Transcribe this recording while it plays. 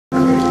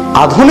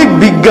আধুনিক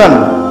বিজ্ঞান,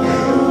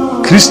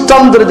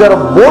 খ্রিস্টানদের যারা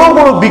বড়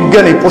বড়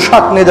বিজ্ঞানী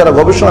পোশাক নিয়ে যারা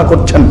গবেষণা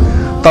করছেন,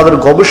 তাদের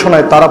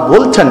গবেষণায় তারা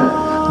বলছেন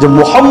যে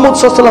মুহাম্মদ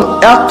সাল্লাল্লাহু আলাইহি ওয়াসাল্লাম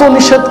এত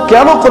নিষেধ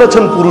কেন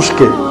করেছেন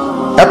পুরুষকে,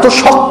 এত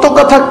শক্ত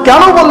কথা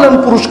কেন বললেন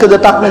পুরুষকে যে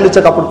টাকনের নিচে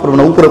কাপড় পরবে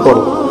না, উপরে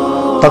পরো।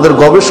 তাদের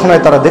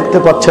গবেষণায় তারা দেখতে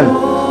পাচ্ছেন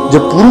যে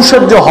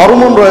পুরুষের যে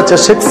হরমোন রয়েছে,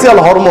 সেক্সুয়াল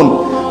হরমোন,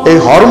 এই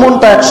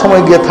হরমোনটা এক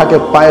সময় গিয়ে থাকে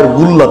পায়ের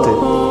গুল্লাতে,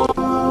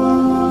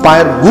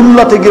 পায়ের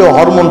গুল্লাতে গিয়ে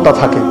হরমোনটা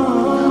থাকে।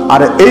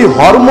 আর এই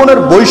হরমোনের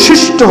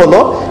বৈশিষ্ট্য হলো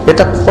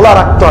এটা খোলা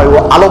রাখতে হয়, ও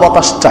আলো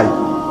বাতাস চাই।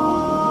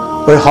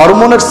 ওই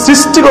হরমোনের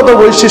সৃষ্টিগত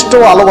বৈশিষ্ট্য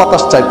ও আলো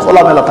বাতাস চাই,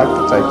 খোলামেলা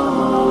থাকতে চাই।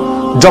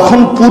 যখন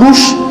পুরুষ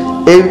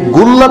এই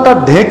গুল্লাটা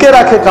ঢেকে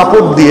রাখে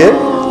কাপড় দিয়ে,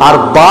 আর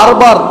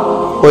বারবার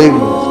ওই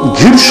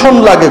ঘর্ষণ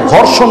লাগে,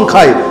 ঘর্ষণ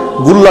খায়,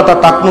 গুল্লাটা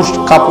টাকনু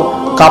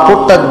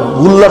কাপড়টা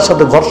গুল্লার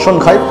সাথে ঘর্ষণ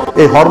খায়,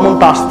 এই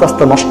হরমোনটা আস্তে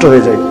আস্তে নষ্ট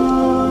হয়ে যায়।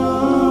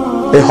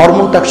 এই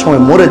হরমোনটা এক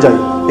সময় মরে যায়,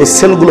 এই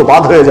সেলগুলো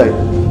বাদ হয়ে যায়।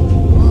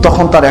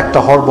 তখন তার একটা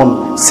হরমোন,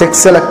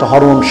 সেক্সুয়াল একটা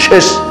হরমোন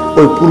শেষ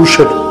ওই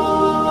পুরুষের।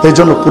 এই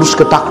জন্য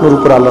পুরুষকে টাকনোর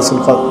উপরে আল্লাহ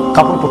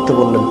কাপড় পরতে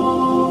বললেন।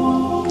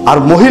 আর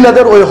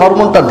মহিলাদের ওই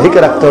হরমোনটা ঢেকে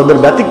রাখতে, ওদের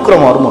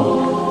ব্যতিক্রম হরমোন।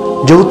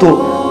 যেহেতু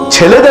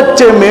ছেলেদের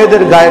চেয়ে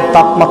মেয়েদের গায়ের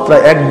তাপমাত্রা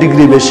 1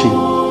 ডিগ্রি বেশি,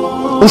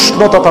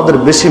 উষ্ণতা তাদের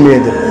বেশি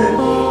মেয়েদের,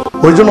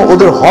 ওই জন্য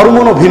ওদের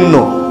হরমোনও ভিন্ন,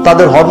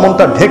 তাদের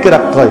হরমোনটা ঢেকে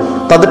রাখতে হয়।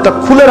 তাদেরটা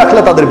খুলে রাখলে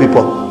তাদের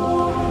বিপদ।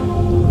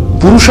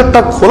 পুরুষেরটা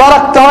খোলা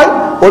রাখতে হয়,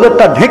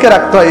 ওদেরটা ঢেকে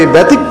রাখতে হয়। এই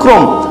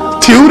ব্যতিক্রম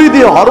থিওরি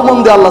দিয়ে, হরমোন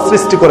দিয়ে আল্লাহ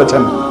সৃষ্টি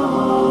করেছেন।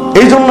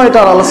 এই জন্য এটা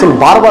আল্লাহ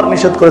বারবার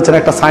নিষেধ করেছেন।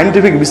 একটা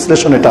সায়েন্টিফিক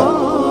বিশ্লেষণ এটা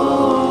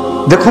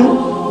দেখুন।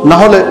 না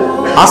হলে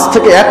আজ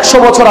থেকে 100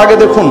 বছর আগে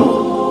দেখুন,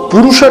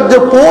 পুরুষের যে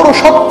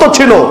পৌরসত্ব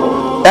ছিল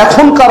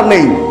এখনকার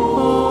নেই।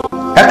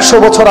 100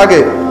 বছর আগে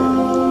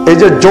এই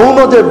যে যৌন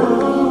যে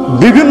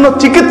বিভিন্ন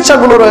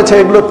চিকিৎসাগুলো রয়েছে,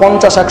 এগুলো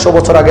 50-100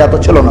 বছর আগে এত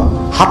ছিল না,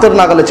 হাতের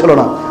নাগালে ছিল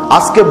না।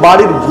 আজকে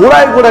বাড়ির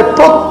গোড়ায় গোড়ায়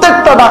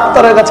প্রত্যেকটা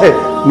ডাক্তারের কাছে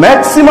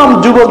ম্যাক্সিমাম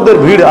যুবকদের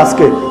ভিড়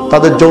আজকে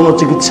তাদের যৌন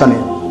চিকিৎসা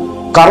নিয়ে।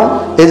 কারণ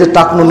এই যে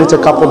টাকনুর নিচে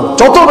কাপড়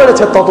যত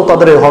বেড়েছে, তত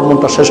তাদের এই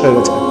হরমোনটা শেষ হয়ে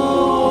গেছে।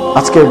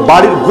 আজকে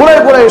বাড়ির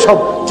গোড়ায় গোড়ায় সব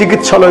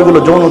চিকিৎসালয়গুলো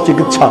যৌন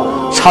চিকিৎসা,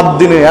 7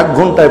 দিনে, 1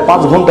 ঘন্টায়,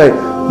 5 ঘন্টায়,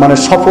 মানে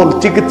সফল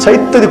চিকিৎসা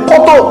ইত্যাদি,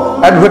 কত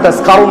অ্যাডভার্টাইজ।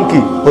 কারণ কি?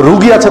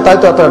 রুগী আছে তাই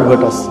তো এত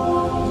অ্যাডভার্টাইজ।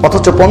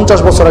 অথচ 50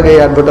 বছর আগে এই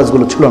অ্যাডভার্টাইজ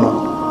গুলো ছিল না।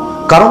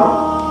 কারণ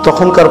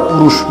তখনকার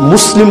পুরুষ,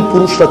 মুসলিম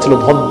পুরুষরা ছিল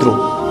ভদ্র,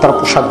 তারা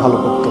পোশাক ভালো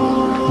করত।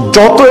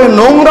 যতই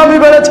নোংরামি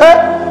বেড়েছে,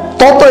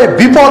 ততই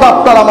বিপদ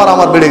আপনার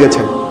আমার বেড়ে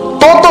গেছে,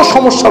 তত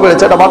সমস্যা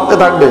বেড়েছে, এটা বাড়তে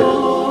থাকবে।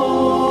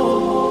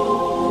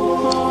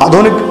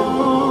 আধুনিক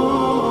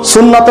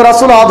সুন্নাতে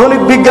রাসূল,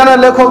 আধুনিক বিজ্ঞানের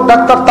লেখক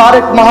ডাক্তার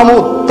তারেক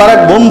মাহমুদ তার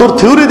এক বন্ধুর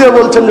থিওরি দিয়ে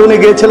বলছেন যে উনি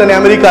গিয়েছিলেন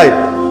আমেরিকায়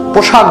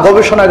পোশাক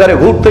গবেষণাগারে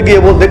ঘুরতে গিয়ে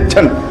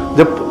দেখছেন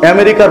যে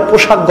আমেরিকার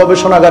পোশাক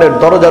গবেষণাগারের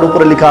দরজার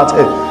উপরে লেখা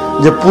আছে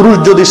যে পুরুষ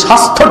যদি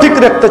স্বাস্থ্য ঠিক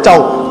রাখতে চাও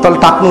তাহলে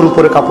টাকনুর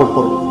উপরে কাপড়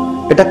পরো।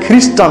 এটা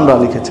খ্রিস্টানরা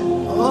লিখেছে।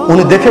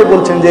 উনি দেখে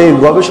বলছেন যে এই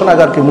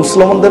গবেষণাগার কি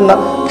মুসলমানদের না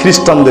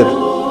খ্রিস্টানদের?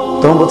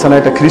 তখন বলছেন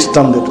এটা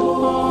খ্রিস্টানদের।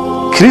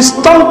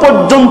 খ্রিস্টান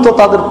পর্যন্ত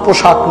তাদের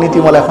পোশাক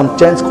নীতিমালা এখন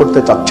চেঞ্জ করতে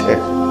চাচ্ছে।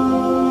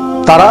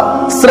 তারা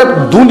স্রেফ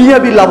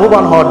দুনিয়াবি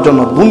লাভবান হওয়ার জন্য,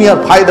 দুনিয়ার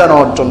ফায়দা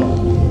নেওয়ার জন্য।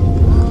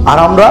 আর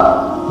আমরা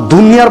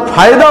দুনিয়ার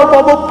ফায়দাও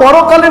পাবো,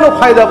 পরকালীনও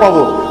ফায়দা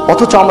পাবো,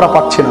 অথচ আমরা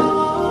পাচ্ছি না।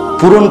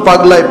 পুরন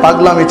পাগলায়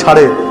পাগলামি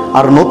ছাড়ে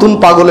আর নতুন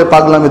পাগলে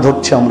পাগলামি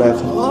ধরছি আমরা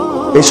এখন।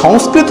 এই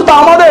সংস্কৃতি তো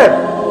আমাদের।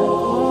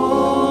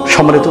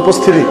 সম্মানিত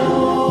উপস্থিতি,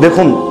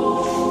 দেখুন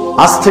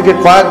আজ থেকে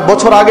কয়েক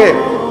বছর আগে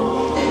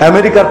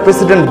আমেরিকার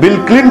প্রেসিডেন্ট বিল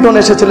ক্লিন্টন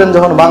এসেছিলেন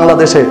যখন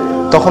বাংলাদেশে,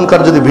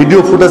 তখনকার যদি ভিডিও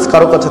ফুটেজ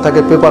কারো কাছে থাকে,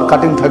 পেপার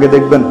কাটিং থাকে,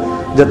 দেখবেন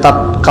যে তার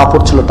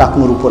কাপড় ছিল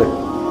টাকনুর উপরে।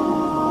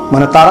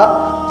 মানে তারা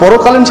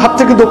পরকালীন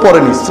স্বার্থে কিন্তু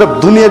পড়েনি, স্রেফ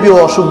দুনিয়াবি ও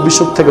অসুখ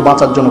বিসুখ থেকে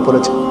বাঁচার জন্য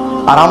পড়েছে।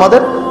 আর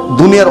আমাদের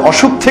দুনিয়ার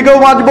অসুখ থেকেও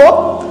বাঁচবো,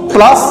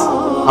 প্লাস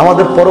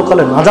আমাদের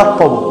পরকালে নাজাত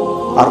পাবো।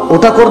 আর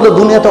ওটা করলে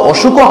দুনিয়াতে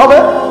অসুখও হবে,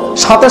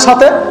 সাথে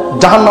সাথে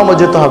জাহান্নামে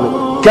যেতে হবে।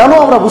 কেন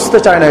আমরা বুঝতে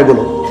চাই না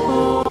এগুলো?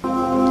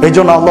 এই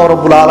জন্য আল্লাহ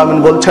রাব্বুল আলামিন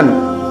বলছেন,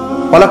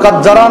 ওয়ালাকাদ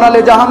জারানা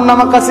লি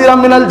জাহান্নামা কাসীরাম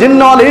মিনাল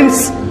জিন্নি ওয়াল ইনস,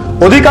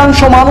 অধিকাংশ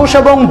মানুষ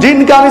এবং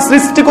জিনকে আমি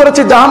সৃষ্টি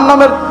করেছি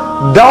জাহান্নামের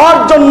দেওয়ার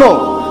জন্য।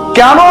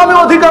 কেন আমি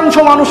অধিকাংশ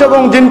মানুষ এবং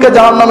জিনকে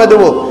জাহান্নামে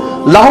দেব?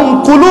 লাহুম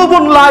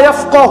কুলুবুন লা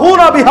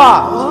ইয়াফকাহুনা বিহা,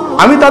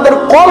 আমি তাদের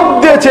কল্ব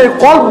দিয়েছি,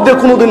 কল্ব দিয়ে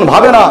কোনোদিন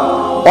ভাবে না।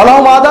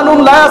 ওয়ালাহুম আযানুন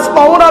লা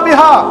ইয়াসমাউনা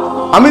বিহা,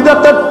 আমি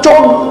তাদের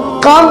চোখ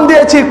কান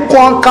দিয়েছি,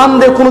 কান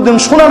দিয়ে কোনোদিন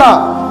শুনে না।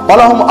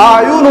 ওয়ালাহুম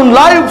আয়ুনুন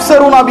লা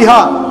ইবসিরুনা বিহা,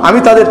 আমি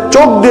তাদের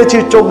চোখ দিয়েছি,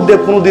 চোখ দিয়ে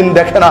কোনোদিন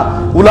দেখে না।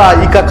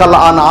 উলাইকা কাল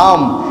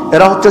আনআম,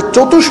 এরা হচ্ছে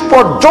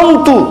চতুষ্পদ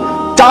জন্তু,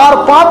 4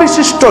 পা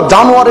বিশিষ্ট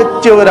জানোয়ারের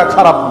চেয়ে এরা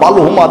খারাপ।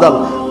 বালহুম আদাল,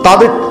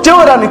 তাদের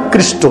চেয়ে এরা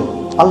নিকৃষ্ট,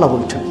 আল্লাহ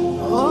বলছেন।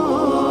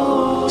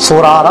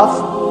 সূরা আরাফ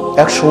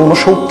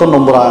 169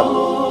 নম্বর আয়াত।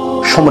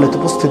 সম্মানিত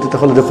উপস্থিতিতে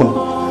হলে দেখুন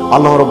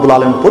আল্লাহ রাব্বুল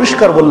আলামিন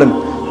পরিষ্কার বললেন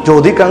যে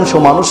অধিকাংশ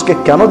মানুষকে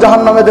কেন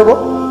জাহান্নামে দেব?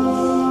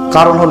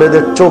 কারণ হলো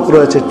এদের চোখ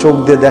রয়েছে, চোখ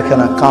দিয়ে দেখে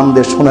না, কান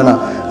দিয়ে শোনে না,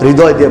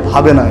 হৃদয় দিয়ে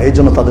ভাবে না, এই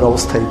জন্য তাদের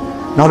অবস্থায়।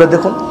 নাহলে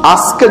দেখুন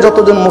আজকে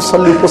যতজন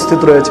মুসল্লি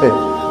উপস্থিত রয়েছে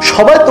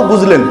সবাই তো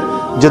বুঝলেন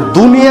যে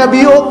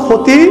দুনিয়াবিও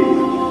ক্ষতি,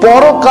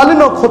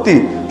 পরকালীন ক্ষতি।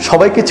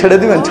 সবাইকে ছেড়ে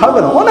দিবেন?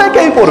 ছাড়বেন,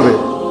 অনেকেই পড়বে,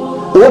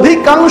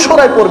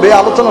 অধিকাংশরাই পড়বে এই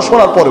আলোচনা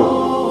শোনার পরেও।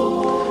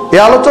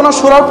 এই আলোচনা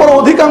শোনার পর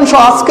অধিকাংশ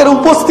আজকের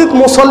উপস্থিত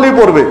মুসল্লি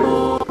পড়বে।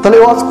 তাহলে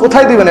ওয়াজ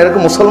কোথায় দিবেন?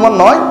 এরকম মুসলমান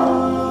নয়।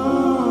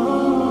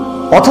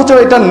 অথচ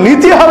এটা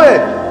নীতি হবে,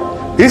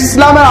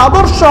 ইসলামের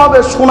আদর্শ হবে,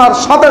 শোনার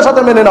সাথে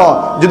সাথে মেনে নেওয়া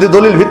যদি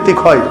দলিল ভিত্তিক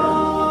হয়।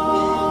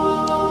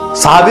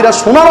 সাহাবীরা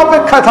শোনার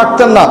অপেক্ষায়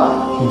থাকতেন না,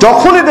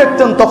 যখনই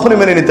দেখতেন তখনই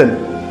মেনে নিতেন,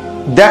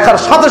 দেখার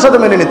সাথে সাথে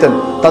মেনে নিতেন,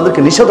 তাদেরকে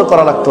নিষেধ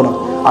করা লাগতো না।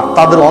 আর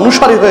তাদের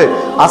অনুসারী হয়ে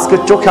আজকে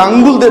চোখে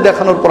আঙ্গুল দিয়ে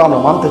দেখানোর পর আমরা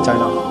মানতে চাই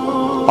না।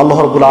 আল্লাহ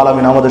রাব্বুল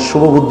আলামিন আমাদের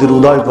শুভ বুদ্ধির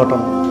উদয়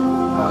ঘটান,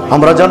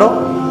 আমরা যেন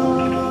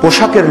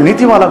পোশাকের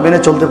নীতিমালা মেনে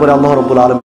চলতে পারি। আল্লাহ রাব্বুল আলামিন